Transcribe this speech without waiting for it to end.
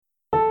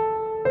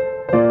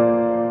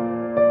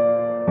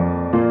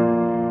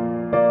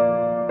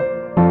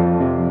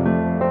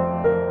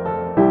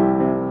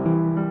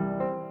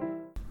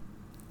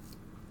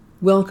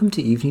Welcome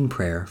to evening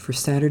prayer for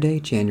Saturday,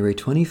 January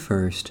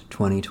 21st,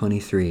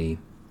 2023.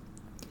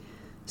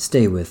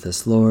 Stay with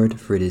us, Lord,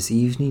 for it is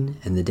evening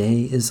and the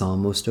day is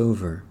almost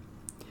over.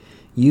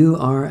 You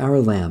are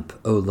our lamp,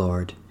 O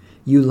Lord.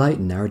 You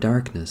lighten our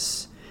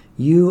darkness.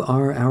 You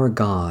are our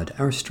God,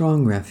 our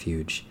strong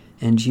refuge,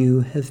 and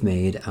you have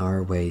made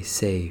our way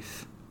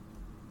safe.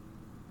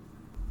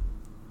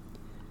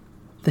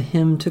 The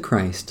Hymn to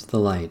Christ the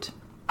Light.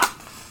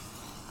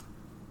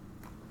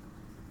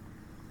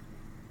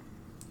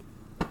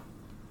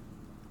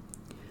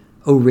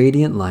 O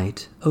radiant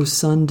light, O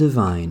Sun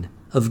divine,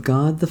 of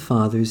God the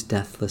Father's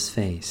deathless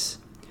face,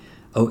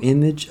 O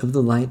image of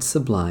the light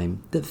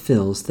sublime that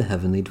fills the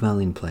heavenly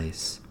dwelling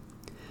place.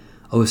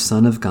 O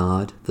Son of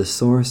God, the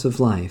source of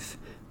life,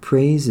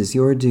 praise is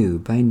your due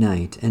by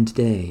night and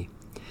day.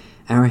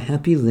 Our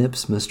happy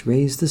lips must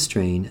raise the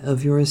strain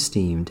of your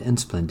esteemed and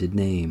splendid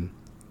name.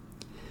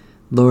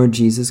 Lord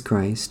Jesus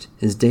Christ,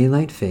 as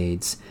daylight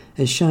fades,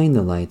 as shine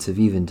the lights of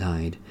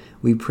eventide,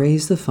 we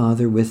praise the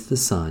Father with the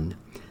Son,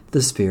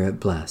 the Spirit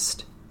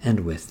blessed, and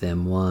with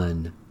them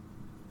one.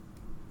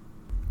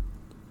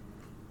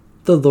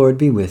 The Lord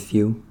be with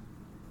you.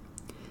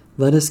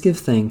 Let us give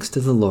thanks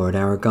to the Lord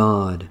our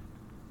God.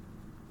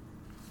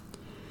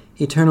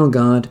 Eternal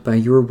God, by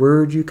your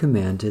word you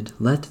commanded,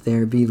 let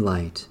there be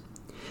light.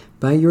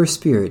 By your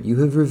Spirit you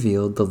have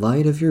revealed the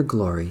light of your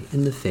glory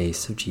in the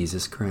face of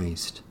Jesus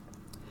Christ.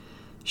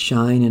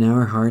 Shine in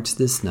our hearts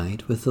this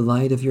night with the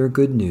light of your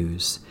good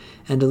news,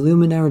 and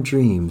illumine our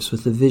dreams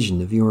with the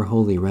vision of your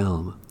holy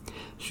realm.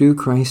 Through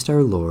Christ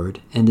our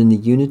Lord, and in the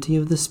unity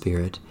of the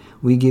Spirit,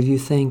 we give you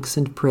thanks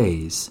and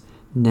praise,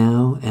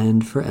 now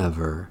and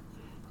forever.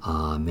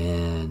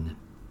 Amen.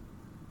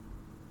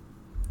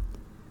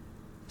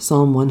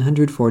 Psalm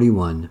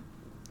 141.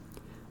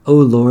 O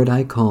Lord,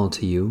 I call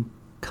to you.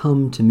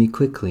 Come to me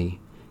quickly.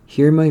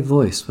 Hear my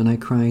voice when I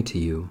cry to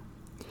you.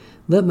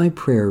 Let my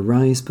prayer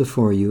rise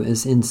before you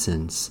as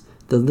incense,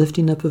 the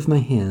lifting up of my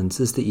hands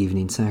as the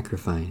evening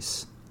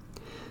sacrifice.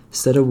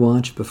 Set a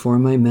watch before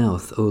my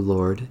mouth, O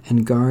Lord,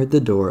 and guard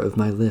the door of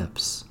my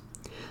lips.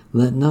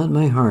 Let not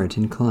my heart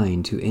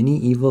incline to any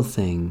evil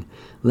thing.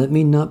 Let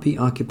me not be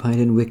occupied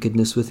in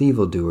wickedness with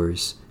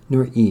evildoers,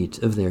 nor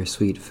eat of their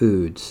sweet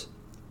foods.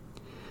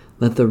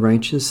 Let the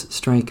righteous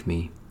strike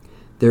me.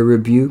 Their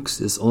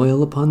rebukes, as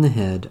oil upon the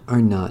head,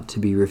 are not to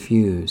be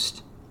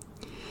refused.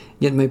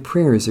 Yet my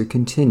prayers are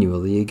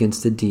continually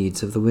against the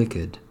deeds of the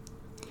wicked.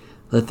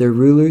 Let their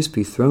rulers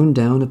be thrown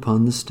down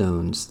upon the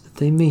stones, that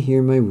they may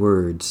hear my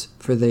words,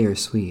 for they are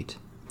sweet.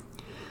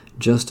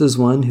 Just as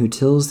one who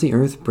tills the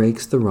earth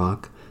breaks the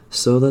rock,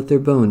 so let their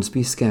bones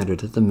be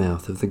scattered at the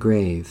mouth of the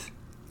grave.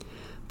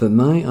 But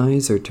my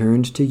eyes are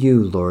turned to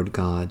you, Lord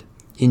God.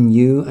 In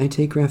you I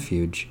take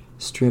refuge.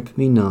 Strip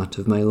me not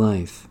of my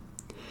life.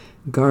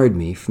 Guard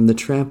me from the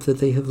trap that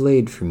they have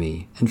laid for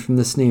me, and from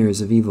the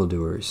snares of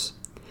evildoers.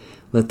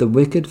 Let the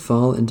wicked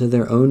fall into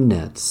their own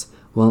nets,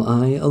 while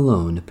I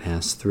alone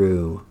pass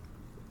through.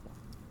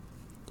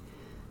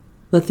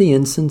 Let the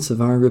incense of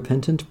our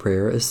repentant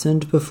prayer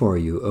ascend before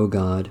you, O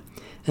God,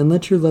 and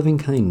let your loving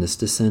kindness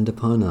descend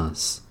upon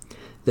us,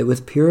 that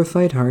with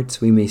purified hearts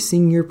we may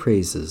sing your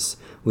praises,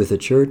 with the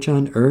church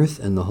on earth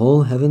and the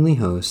whole heavenly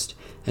host,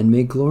 and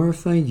may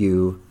glorify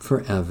you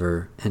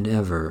forever and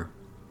ever.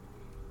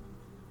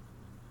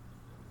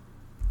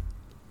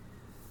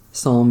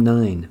 Psalm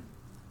 9.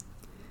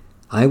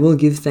 I will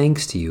give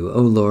thanks to you,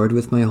 O Lord,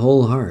 with my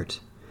whole heart.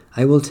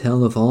 I will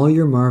tell of all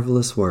your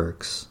marvelous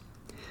works.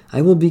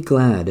 I will be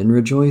glad and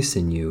rejoice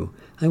in you.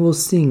 I will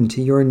sing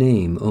to your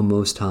name, O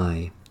Most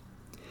High.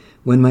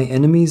 When my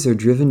enemies are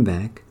driven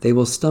back, they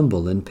will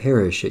stumble and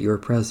perish at your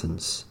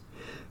presence.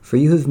 For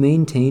you have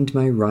maintained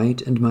my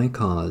right and my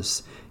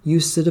cause.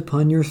 You sit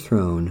upon your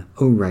throne,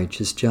 O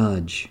righteous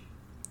judge.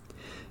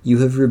 You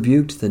have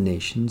rebuked the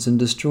nations and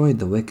destroyed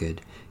the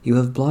wicked. You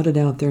have blotted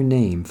out their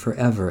name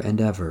forever and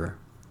ever.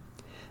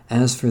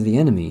 As for the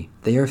enemy,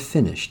 they are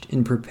finished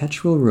in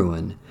perpetual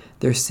ruin,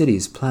 their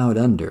cities plowed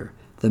under,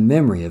 the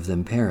memory of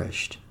them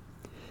perished.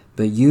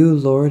 But you,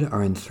 Lord,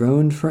 are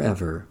enthroned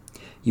forever.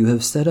 You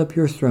have set up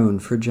your throne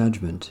for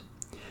judgment.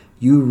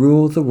 You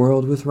rule the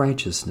world with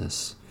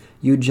righteousness.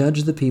 You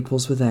judge the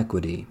peoples with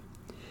equity.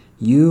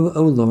 You,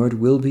 O Lord,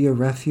 will be a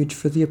refuge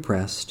for the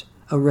oppressed,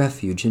 a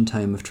refuge in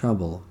time of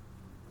trouble.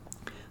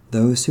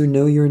 Those who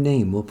know your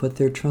name will put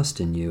their trust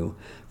in you,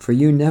 for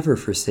you never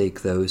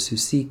forsake those who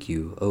seek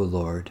you, O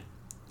Lord.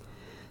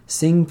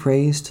 Sing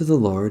praise to the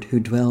Lord who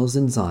dwells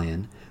in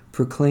Zion.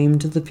 Proclaim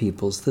to the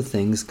peoples the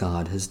things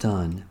God has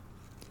done.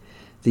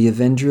 The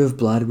avenger of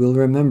blood will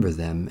remember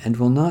them and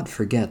will not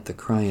forget the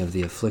cry of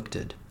the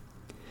afflicted.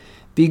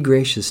 Be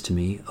gracious to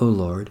me, O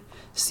Lord.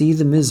 See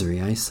the misery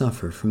I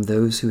suffer from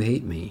those who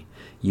hate me,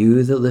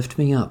 you that lift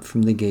me up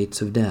from the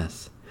gates of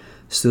death,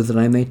 so that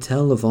I may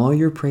tell of all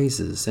your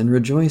praises and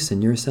rejoice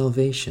in your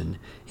salvation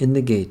in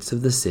the gates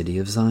of the city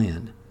of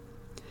Zion.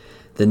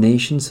 The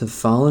nations have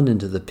fallen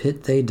into the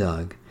pit they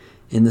dug.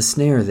 In the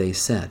snare they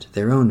set,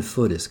 their own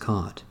foot is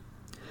caught.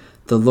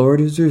 The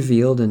Lord is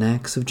revealed in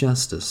acts of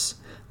justice.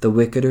 The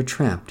wicked are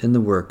trapped in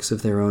the works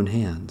of their own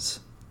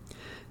hands.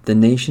 The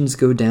nations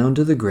go down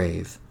to the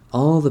grave,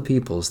 all the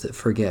peoples that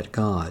forget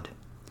God.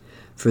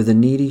 For the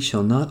needy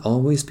shall not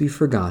always be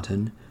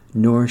forgotten,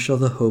 nor shall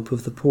the hope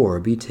of the poor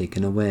be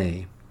taken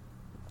away.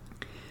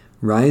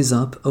 Rise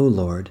up, O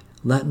Lord,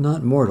 let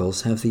not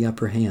mortals have the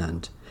upper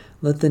hand.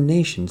 Let the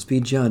nations be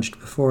judged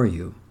before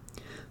you.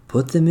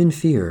 Put them in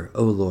fear,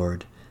 O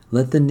Lord.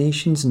 Let the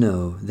nations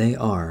know they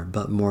are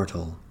but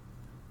mortal.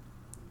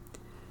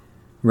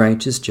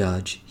 Righteous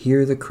Judge,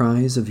 hear the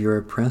cries of your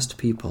oppressed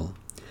people.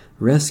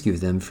 Rescue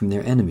them from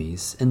their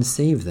enemies and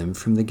save them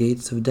from the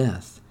gates of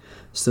death,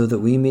 so that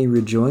we may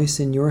rejoice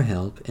in your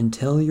help and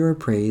tell your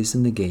praise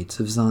in the gates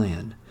of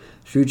Zion,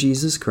 through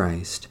Jesus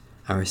Christ,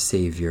 our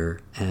Savior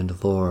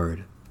and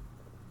Lord.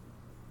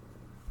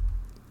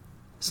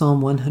 Psalm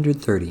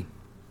 130.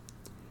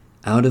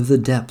 Out of the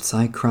depths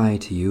I cry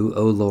to you,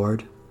 O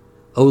Lord.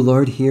 O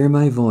Lord, hear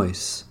my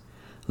voice.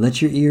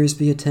 Let your ears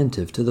be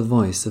attentive to the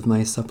voice of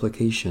my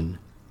supplication.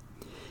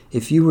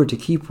 If you were to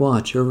keep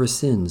watch over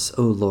sins,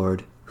 O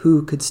Lord,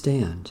 who could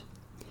stand?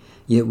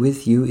 Yet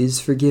with you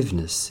is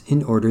forgiveness,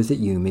 in order that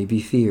you may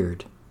be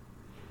feared.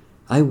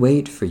 I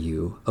wait for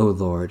you, O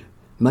Lord.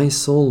 My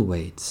soul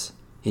waits.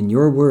 In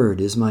your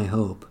word is my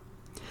hope.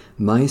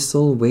 My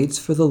soul waits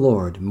for the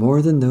Lord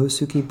more than those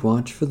who keep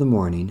watch for the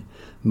morning,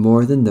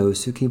 more than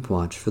those who keep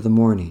watch for the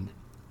morning.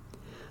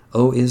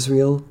 O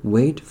Israel,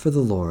 wait for the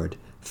Lord,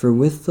 for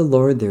with the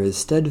Lord there is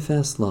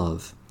steadfast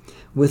love.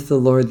 With the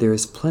Lord there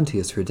is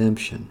plenteous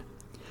redemption.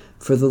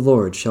 For the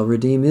Lord shall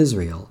redeem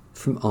Israel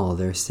from all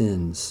their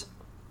sins.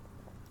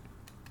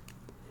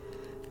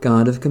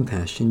 God of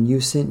compassion,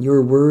 you sent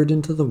your word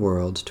into the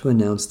world to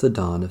announce the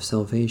dawn of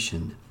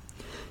salvation.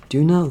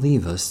 Do not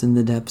leave us in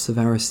the depths of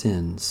our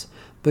sins,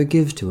 but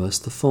give to us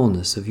the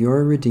fullness of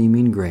your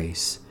redeeming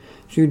grace,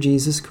 through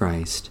Jesus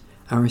Christ,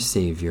 our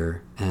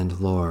Savior and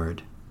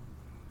Lord.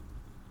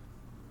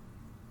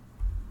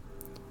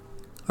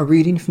 A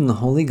reading from the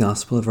Holy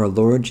Gospel of our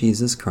Lord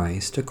Jesus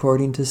Christ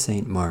according to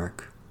St.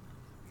 Mark.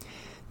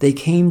 They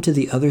came to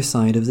the other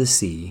side of the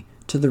sea,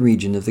 to the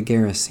region of the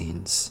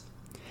Gerasenes.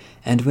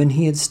 And when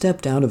he had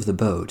stepped out of the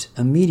boat,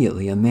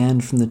 immediately a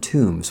man from the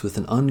tombs with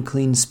an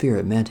unclean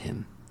spirit met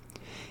him.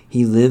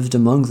 He lived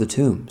among the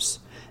tombs,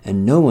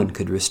 and no one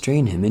could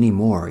restrain him any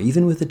more,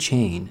 even with a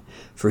chain,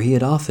 for he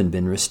had often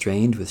been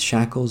restrained with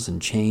shackles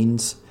and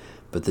chains.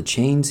 But the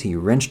chains he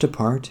wrenched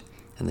apart,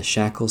 and the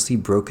shackles he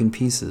broke in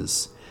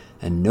pieces,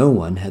 and no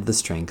one had the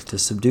strength to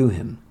subdue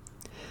him.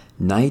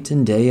 Night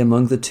and day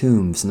among the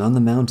tombs and on the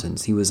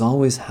mountains he was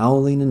always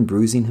howling and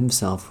bruising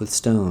himself with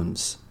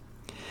stones.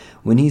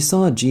 When he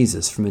saw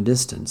Jesus from a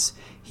distance,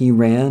 he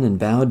ran and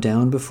bowed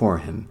down before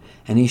him,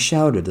 and he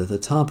shouted at the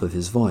top of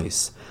his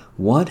voice,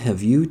 "What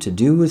have you to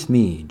do with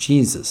me,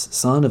 Jesus,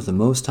 Son of the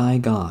Most High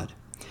God?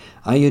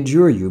 I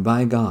adjure you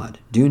by God,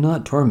 do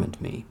not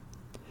torment me."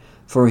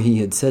 For he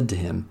had said to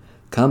him,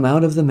 "Come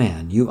out of the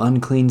man, you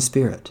unclean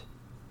spirit."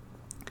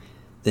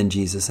 Then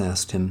Jesus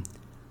asked him,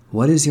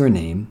 "What is your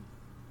name?"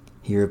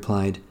 He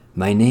replied,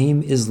 "My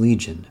name is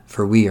Legion,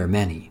 for we are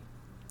many."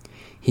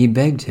 He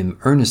begged him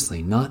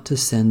earnestly not to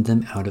send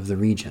them out of the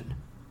region.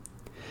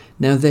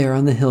 Now there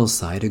on the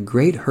hillside a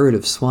great herd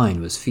of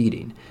swine was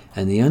feeding,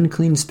 and the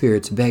unclean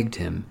spirits begged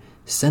him,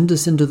 "Send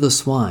us into the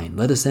swine,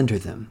 let us enter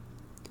them."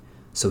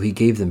 So he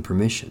gave them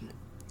permission.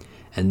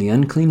 And the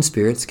unclean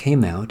spirits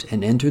came out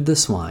and entered the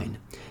swine,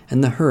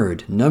 and the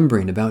herd,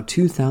 numbering about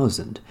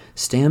 2,000,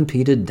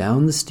 stampeded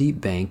down the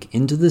steep bank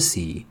into the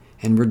sea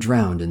and were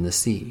drowned in the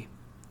sea.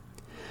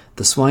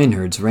 The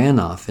swineherds ran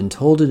off and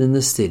told it in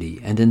the city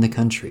and in the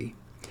country.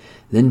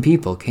 Then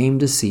people came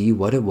to see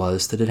what it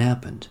was that had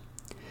happened.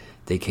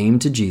 They came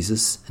to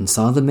Jesus and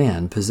saw the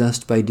man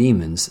possessed by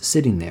demons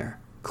sitting there,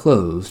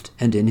 clothed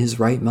and in his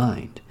right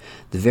mind,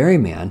 the very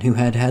man who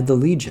had had the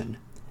legion,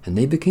 and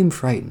they became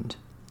frightened.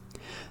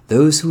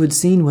 Those who had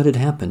seen what had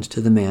happened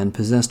to the man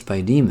possessed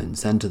by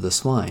demons and to the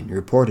swine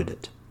reported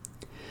it.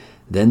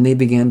 Then they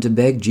began to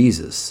beg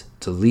Jesus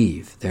to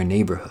leave their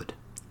neighborhood.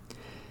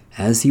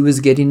 As he was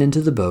getting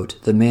into the boat,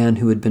 the man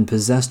who had been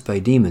possessed by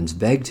demons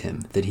begged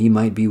him that he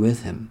might be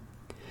with him.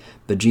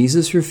 But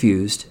Jesus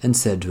refused and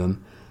said to him,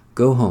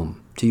 "Go home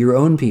to your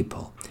own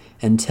people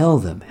and tell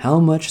them how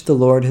much the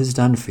Lord has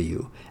done for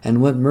you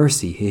and what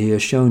mercy he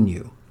has shown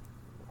you."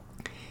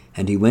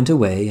 And he went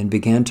away and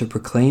began to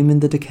proclaim in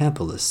the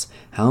Decapolis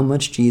how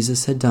much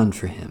Jesus had done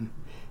for him,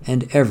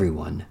 and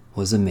everyone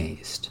was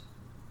amazed.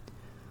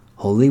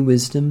 Holy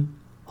Wisdom,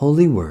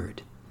 Holy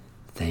Word,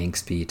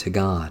 thanks be to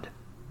God.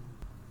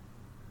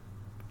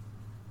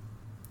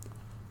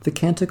 The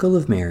Canticle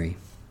of Mary.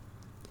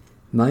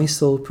 My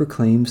soul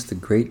proclaims the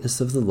greatness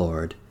of the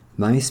Lord.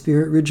 My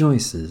spirit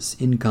rejoices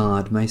in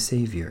God my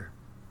Savior.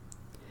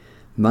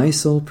 My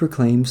soul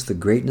proclaims the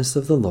greatness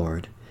of the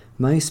Lord.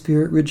 My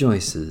spirit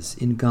rejoices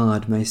in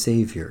God my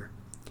Savior.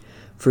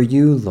 For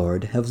you,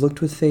 Lord, have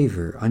looked with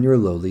favor on your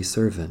lowly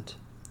servant.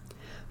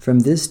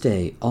 From this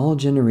day all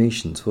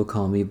generations will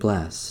call me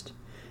blessed.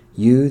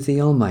 You,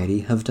 the Almighty,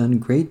 have done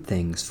great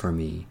things for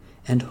me,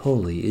 and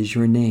holy is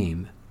your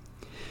name.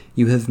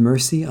 You have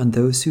mercy on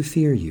those who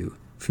fear you,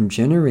 from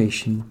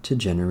generation to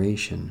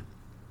generation.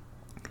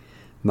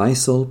 My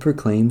soul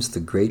proclaims the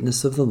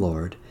greatness of the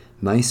Lord.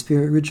 My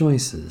spirit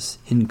rejoices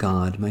in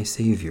God my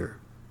Savior.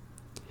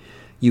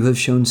 You have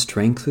shown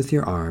strength with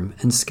your arm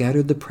and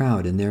scattered the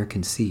proud in their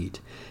conceit,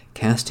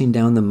 casting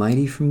down the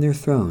mighty from their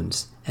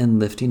thrones and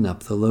lifting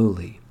up the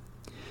lowly.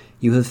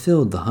 You have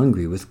filled the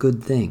hungry with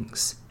good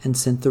things and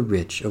sent the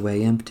rich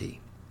away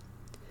empty.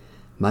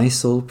 My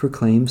soul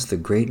proclaims the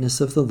greatness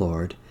of the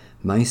Lord.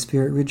 My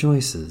spirit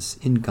rejoices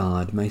in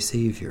God my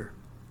Savior.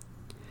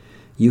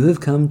 You have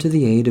come to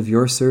the aid of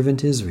your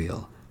servant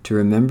Israel, to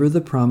remember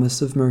the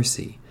promise of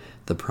mercy,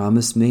 the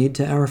promise made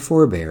to our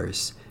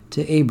forebears,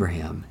 to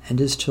Abraham and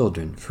his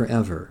children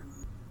forever.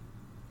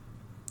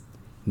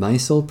 My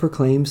soul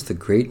proclaims the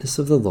greatness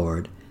of the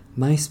Lord.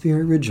 My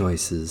spirit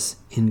rejoices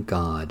in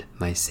God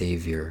my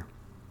Savior.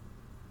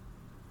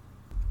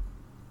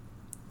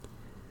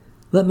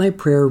 Let my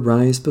prayer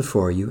rise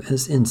before you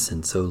as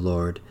incense, O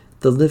Lord,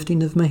 the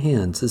lifting of my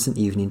hands as an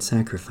evening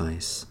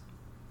sacrifice.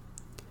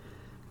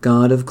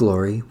 God of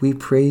glory, we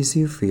praise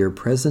you for your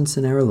presence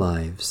in our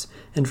lives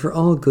and for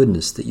all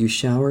goodness that you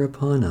shower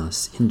upon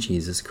us in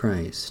Jesus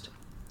Christ.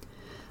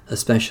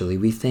 Especially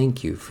we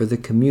thank you for the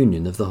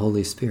communion of the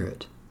Holy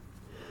Spirit,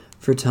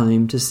 for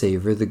time to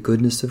savor the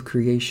goodness of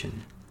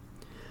creation,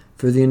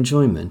 for the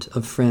enjoyment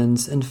of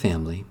friends and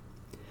family,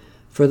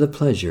 for the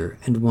pleasure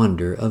and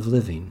wonder of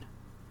living,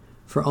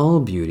 for all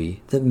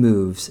beauty that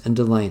moves and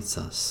delights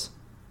us.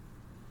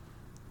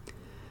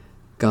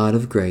 God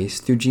of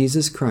grace, through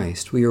Jesus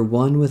Christ, we are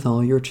one with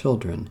all your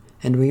children,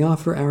 and we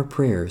offer our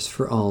prayers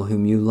for all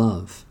whom you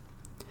love.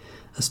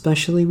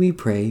 Especially we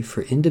pray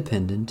for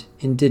independent,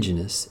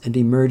 indigenous, and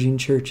emerging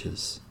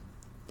churches,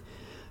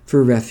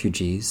 for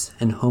refugees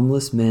and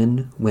homeless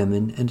men,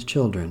 women, and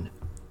children,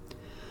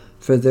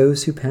 for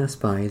those who pass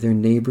by their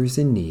neighbors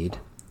in need,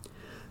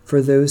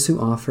 for those who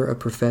offer a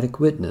prophetic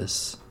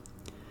witness,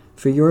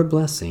 for your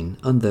blessing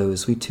on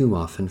those we too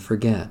often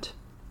forget.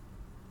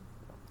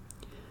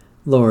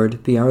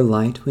 Lord, be our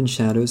light when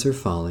shadows are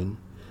falling.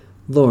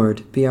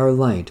 Lord, be our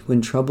light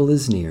when trouble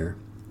is near.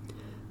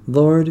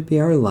 Lord, be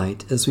our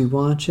light as we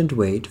watch and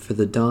wait for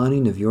the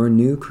dawning of your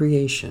new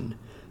creation,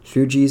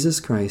 through Jesus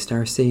Christ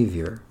our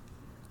Savior.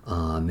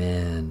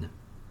 Amen.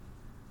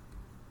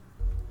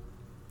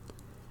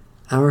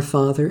 Our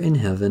Father in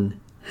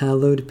heaven,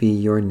 hallowed be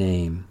your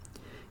name.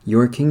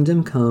 Your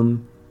kingdom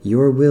come,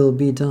 your will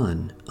be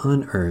done,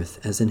 on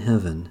earth as in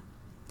heaven.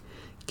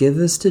 Give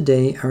us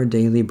today our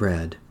daily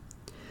bread.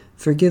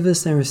 Forgive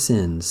us our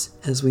sins,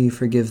 as we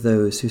forgive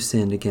those who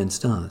sin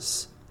against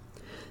us.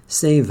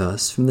 Save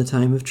us from the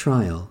time of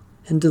trial,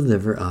 and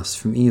deliver us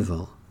from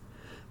evil.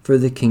 For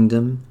the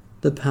kingdom,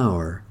 the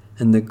power,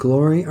 and the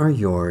glory are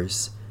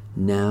yours,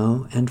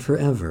 now and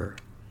forever.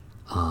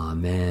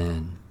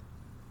 Amen.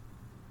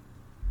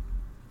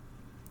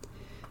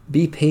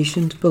 Be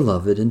patient,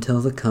 beloved,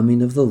 until the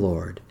coming of the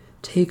Lord.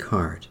 Take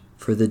heart,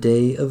 for the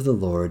day of the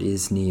Lord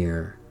is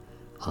near.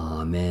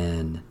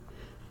 Amen.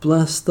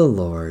 Bless the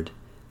Lord.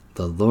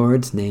 The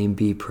Lord's name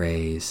be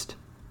praised.